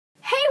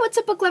What's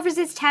up, book lovers?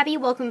 It's Tabby.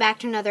 Welcome back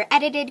to another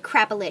edited,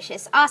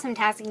 crapalicious,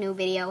 awesome-tastic new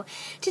video.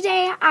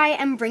 Today, I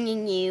am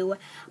bringing you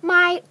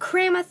my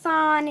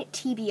Cramathon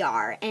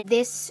TBR, and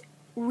this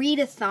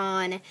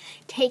readathon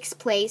takes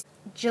place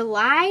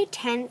July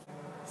 10th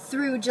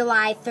through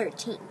July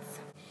 13th.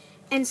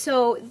 And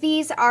so,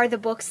 these are the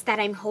books that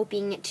I'm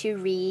hoping to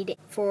read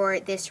for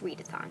this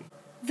readathon.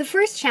 The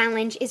first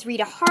challenge is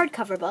read a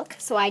hardcover book,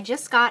 so I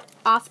just got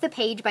Off the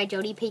Page by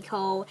Jodi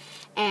Picoult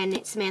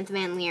and Samantha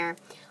Van Leer.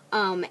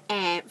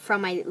 And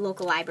from my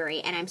local library,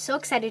 and I'm so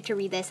excited to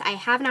read this. I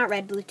have not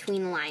read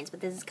Between the Lines,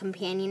 but this is a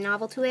companion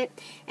novel to it,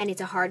 and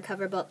it's a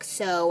hardcover book,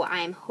 so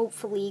I'm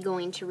hopefully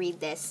going to read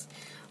this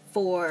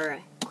for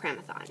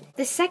Cramathon.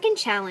 The second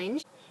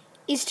challenge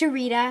is to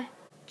read a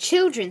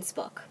children's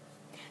book.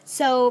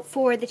 So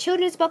for the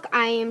children's book,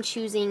 I am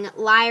choosing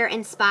Liar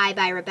and Spy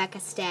by Rebecca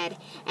Stead,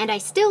 and I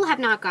still have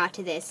not got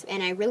to this,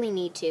 and I really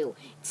need to.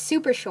 It's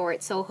super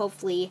short, so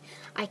hopefully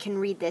I can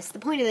read this. The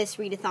point of this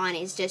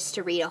readathon is just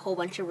to read a whole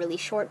bunch of really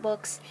short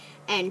books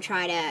and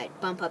try to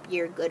bump up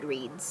your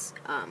Goodreads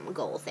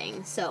goal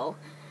thing. So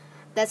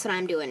that's what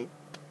I'm doing.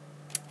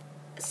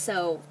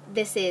 So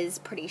this is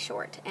pretty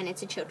short, and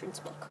it's a children's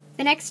book.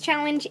 The next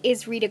challenge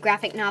is read a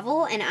graphic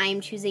novel, and I am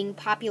choosing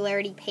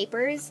Popularity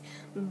Papers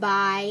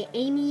by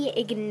Amy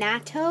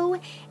Ignato,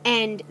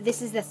 and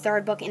this is the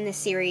third book in the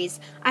series.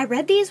 I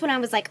read these when I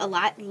was like a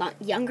lot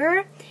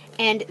younger,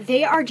 and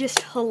they are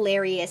just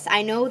hilarious.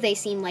 I know they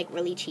seem like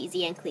really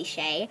cheesy and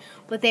cliche,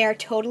 but they are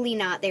totally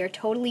not. They are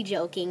totally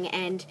joking,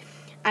 and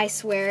I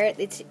swear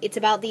it's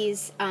about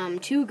these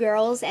two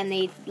girls, and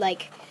they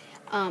like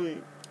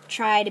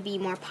try to be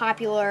more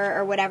popular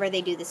or whatever.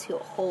 They do this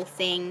whole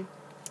thing,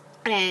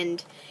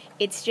 and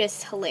it's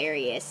just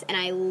hilarious, and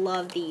I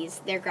love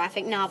these. They're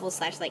graphic novels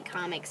 / like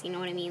comics, you know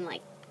what I mean,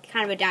 like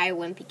kind of a dire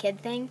wimpy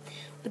kid thing,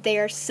 but they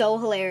are so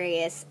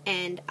hilarious,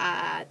 and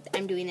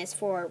I'm doing this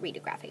for read a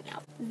graphic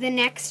novel. The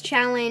next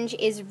challenge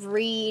is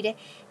read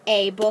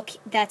a book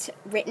that's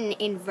written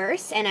in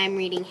verse, and I'm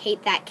reading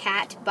Hate That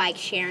Cat by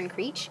Sharon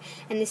Creech,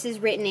 and this is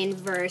written in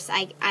verse.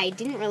 I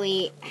didn't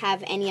really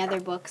have any other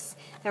books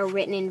that were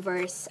written in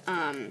verse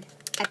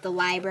at the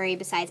library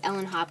besides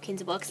Ellen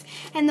Hopkins books,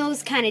 and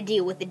those kind of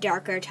deal with the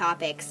darker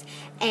topics,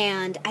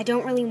 and I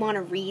don't really want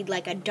to read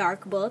like a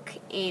dark book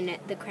in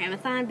the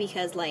Cramathon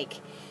because like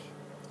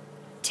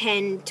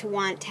tend to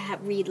want to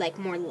read like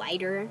more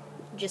lighter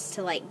just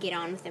to like get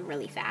on with them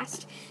really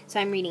fast. So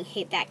I'm reading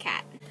Hate That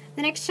Cat.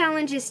 The next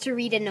challenge is to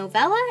read a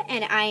novella,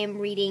 and I am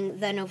reading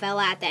the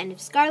novella At the End of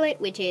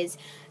Scarlet, which is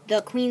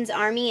The Queen's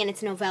Army, and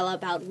it's a novella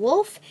about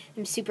Wolf.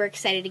 I'm super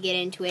excited to get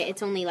into it.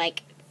 It's only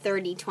like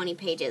 20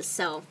 pages,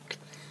 so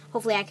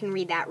hopefully I can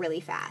read that really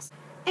fast.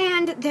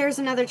 And there's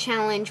another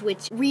challenge,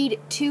 which read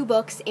 2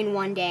 books in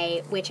one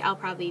day, which I'll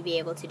probably be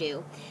able to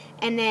do.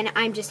 And then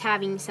I'm just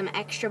having some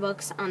extra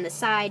books on the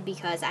side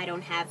because I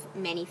don't have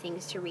many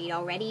things to read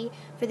already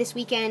for this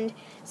weekend.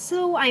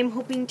 So I'm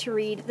hoping to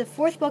read the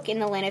 4th book in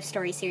the Land of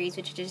Story series,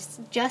 which I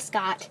just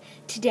got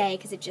today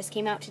because it just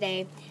came out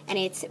today. And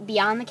it's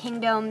Beyond the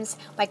Kingdoms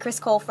by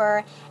Chris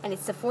Colfer, and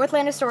it's the 4th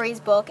Land of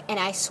Stories book, and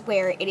I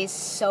swear it is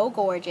so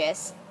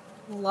gorgeous.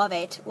 Love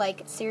it.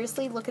 Like,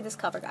 seriously, look at this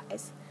cover,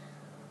 guys.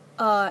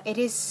 It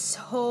is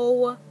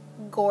so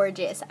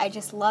gorgeous. I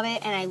just love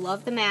it, and I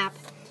love the map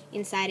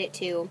inside it,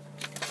 too.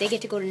 They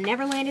get to go to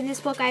Neverland in this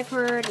book, I've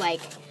heard.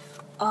 Like,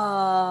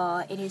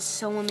 it is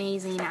so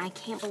amazing. I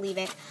can't believe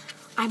it.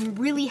 I'm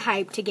really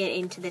hyped to get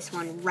into this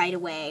one right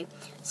away,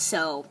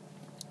 so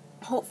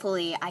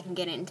hopefully I can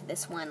get into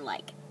this one,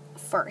 like,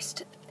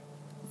 first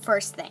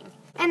thing.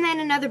 And then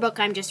another book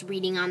I'm just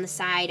reading on the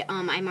side,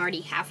 I'm already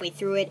halfway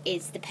through it,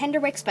 is The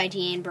Penderwicks by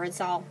Deanne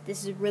Birdsall.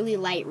 This is a really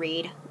light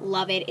read.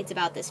 Love it. It's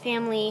about this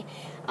family,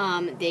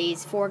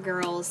 these 4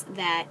 girls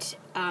that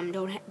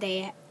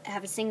they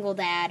have a single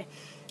dad,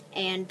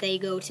 and they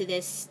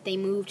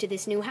move to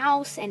this new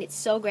house, and it's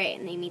so great,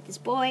 and they meet this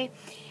boy,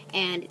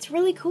 and it's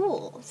really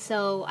cool.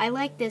 So I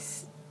like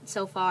this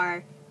so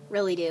far,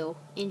 really do,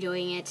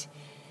 enjoying it.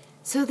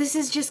 So this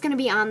is just going to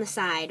be on the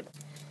side.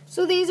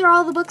 So these are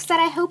all the books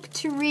that I hope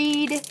to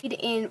read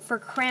for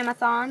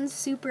Cramathons.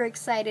 Super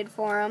excited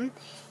for them.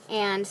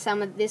 And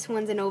this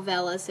one's a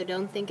novella, so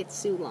don't think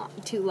it's too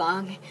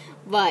long.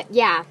 But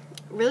yeah,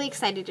 really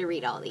excited to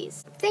read all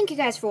these. Thank you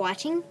guys for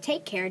watching.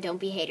 Take care. Don't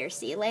be haters.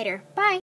 See you later. Bye.